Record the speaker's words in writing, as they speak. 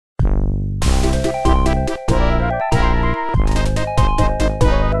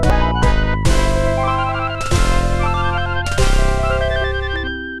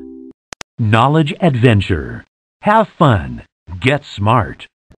Knowledge Adventure. Have fun. Get smart.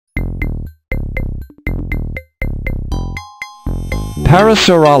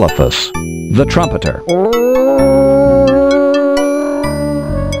 Parasaurolophus, the Trumpeter.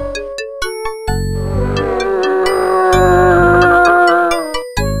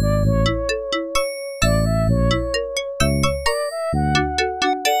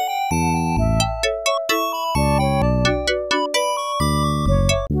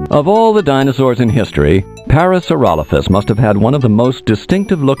 Of all the dinosaurs in history, Parasaurolophus must have had one of the most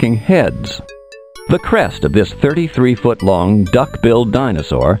distinctive-looking heads. The crest of this 33-foot-long, duck-billed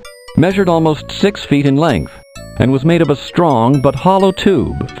dinosaur measured almost 6 feet in length and was made of a strong but hollow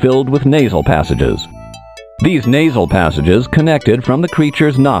tube filled with nasal passages. These nasal passages connected from the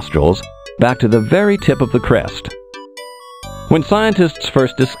creature's nostrils back to the very tip of the crest. When scientists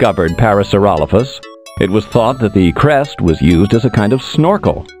first discovered Parasaurolophus, it was thought that the crest was used as a kind of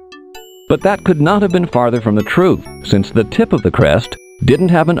snorkel. But that could not have been farther from the truth, since the tip of the crest didn't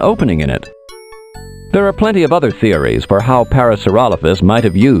have an opening in it. There are plenty of other theories for how Parasaurolophus might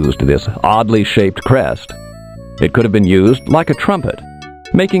have used this oddly shaped crest. It could have been used like a trumpet,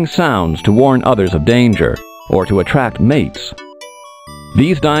 making sounds to warn others of danger or to attract mates.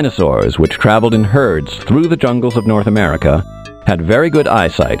 These dinosaurs, which traveled in herds through the jungles of North America, had very good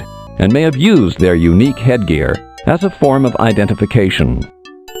eyesight and may have used their unique headgear as a form of identification.